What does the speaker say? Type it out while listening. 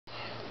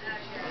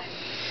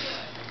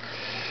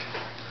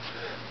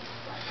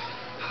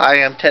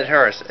Hi, I'm Ted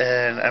Harris,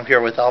 and I'm here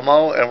with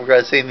Elmo, and we're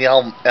going to sing the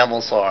Elmo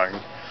song.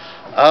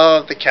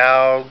 Oh, the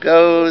cow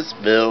goes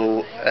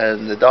moo,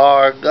 and the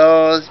dog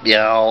goes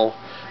meow,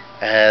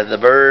 and the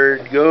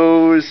bird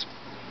goes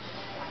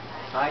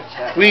Hi,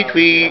 Ted. tweet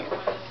tweet.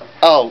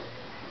 Oh,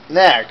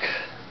 Nick.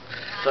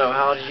 So,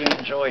 how did you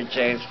enjoy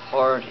Jay's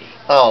party?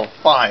 Oh,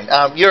 fine.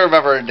 You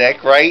remember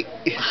Nick, right?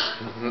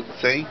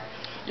 See?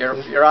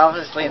 You're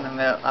obviously in the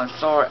middle. I'm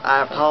sorry.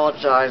 I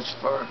apologize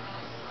for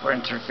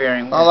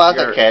interfering with Oh,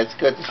 that's your... okay. It's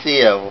good to see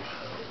you.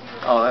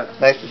 Oh,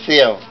 Nice to see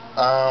you.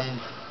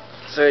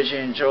 so did you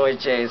enjoy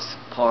Jay's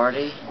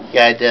party?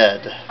 Yeah, I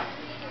did.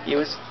 He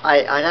was...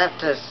 I'd have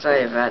to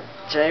say that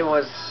Jay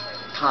was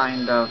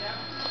kind of...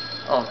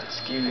 Oh,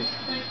 excuse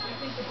me.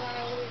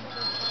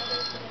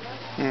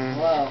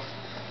 Well...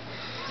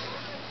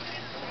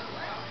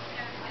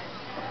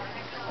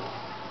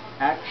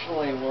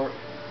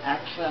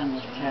 Actually, I'm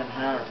with Ted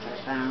Harris.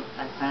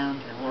 I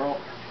found him.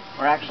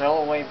 We're actually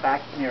all the way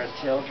back near a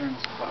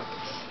children's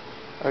books.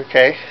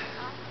 Okay.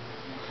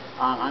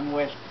 I'm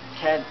with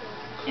Ted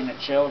in the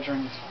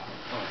children's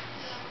books.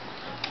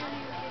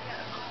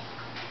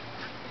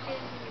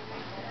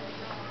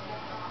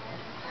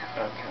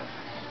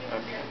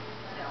 Okay.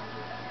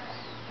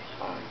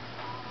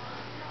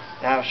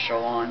 That was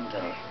Shawan,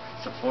 the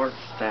support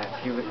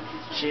staff.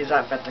 She's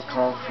up at the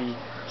coffee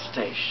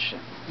station.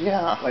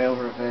 Yeah. Way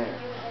over there.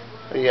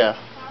 Yeah.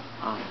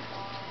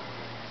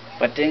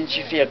 But didn't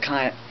you feel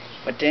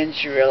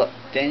didn't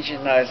you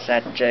notice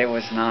that Jay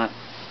was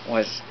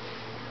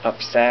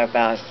upset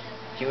about it?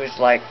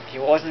 He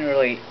wasn't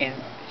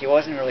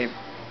really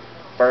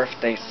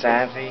birthday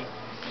savvy.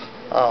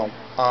 Oh,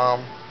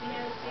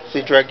 was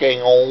he dread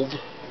getting old?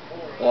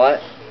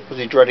 What? Was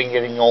he dreading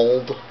getting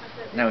old?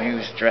 No, he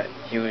was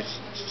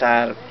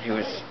sad. He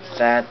was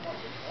sad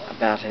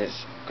about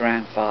his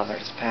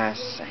grandfather's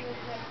passing.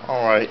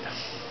 All right.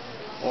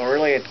 Well,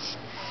 really,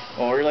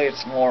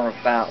 it's more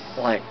about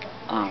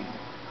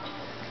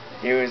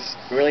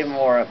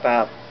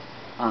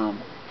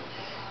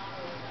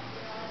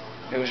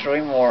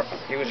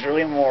It was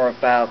really more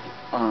about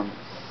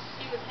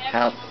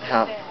how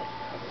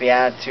the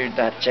attitude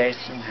that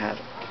Jason had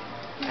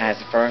at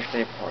his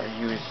birthday party.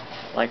 He was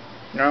like,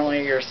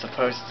 normally you're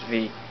supposed to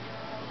be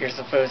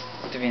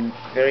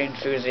very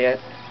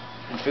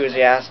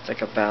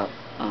enthusiastic about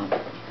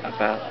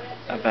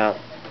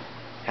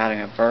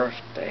having a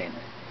birthday.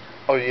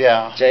 Oh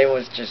yeah. Jay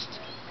was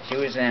he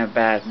was in a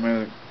bad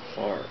mood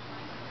for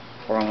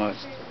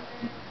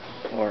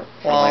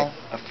like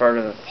a third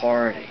of the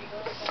party.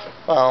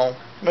 Well,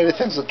 maybe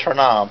things will turn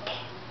up.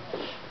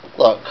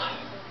 Look,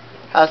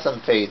 have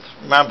some faith.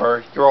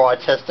 Remember, you're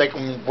autistic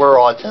and we're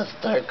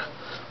autistic.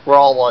 We're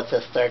all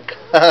autistic.